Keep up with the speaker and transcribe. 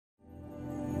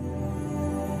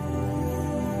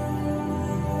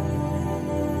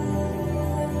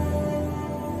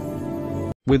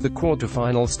With the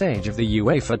quarter-final stage of the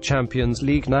UEFA Champions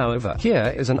League now over,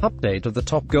 here is an update of the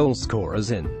top goal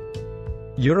scorers in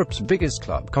Europe's biggest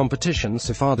club competition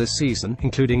so far this season,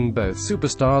 including both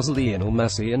superstars Lionel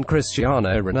Messi and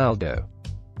Cristiano Ronaldo.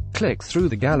 Click through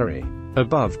the gallery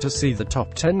above to see the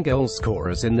top 10 goal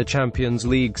scorers in the Champions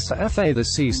League's FA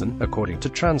this season, according to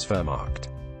Transfermarkt.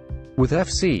 With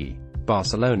FC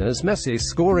Barcelona's Messi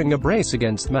scoring a brace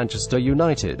against Manchester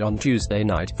United on Tuesday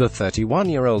night, the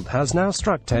 31-year-old has now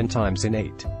struck 10 times in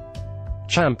 8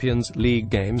 Champions League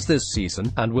games this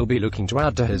season, and will be looking to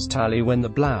add to his tally when the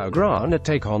Blaugrana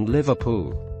take on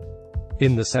Liverpool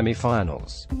in the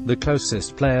semi-finals. The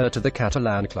closest player to the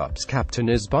Catalan club's captain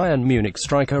is Bayern Munich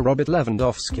striker Robert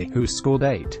Lewandowski, who scored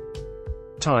 8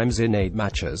 times in 8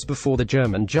 matches before the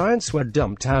German giants were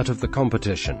dumped out of the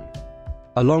competition.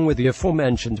 Along with the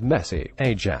aforementioned Messi,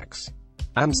 Ajax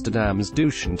Amsterdam's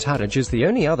Dusan Tadic is the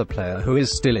only other player who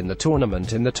is still in the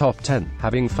tournament in the top 10,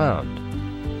 having found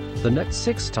the net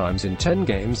 6 times in 10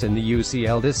 games in the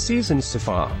UCL this season so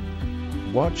far.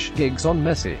 Watch gigs on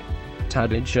Messi.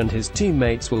 Tadic and his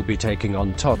teammates will be taking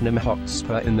on Tottenham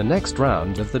Hotspur in the next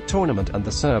round of the tournament, and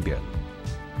the Serbian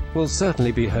will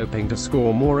certainly be hoping to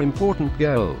score more important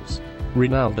goals.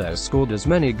 Ronaldo scored as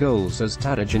many goals as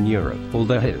Tadic in Europe,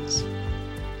 although his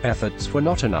efforts were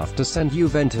not enough to send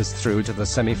Juventus through to the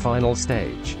semi-final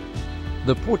stage.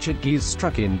 The Portuguese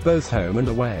struck in both home and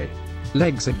away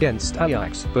legs against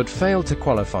Ajax, but failed to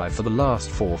qualify for the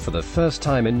last 4 for the first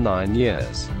time in 9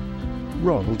 years.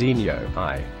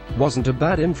 Ronaldinho wasn't a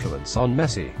bad influence on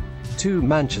Messi. 2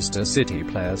 Manchester City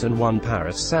players and 1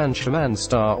 Paris Saint-Germain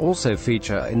star also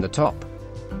feature in the top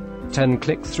 10.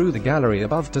 Click through the gallery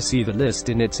above to see the list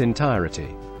in its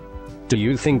entirety. Do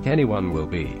you think anyone will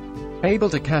be able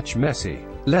to catch Messi?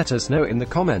 Let us know in the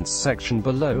comments section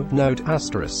below. Note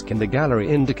asterisk in the gallery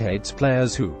indicates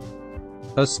players who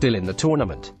are still in the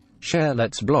tournament. Share.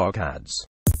 Let's block ads.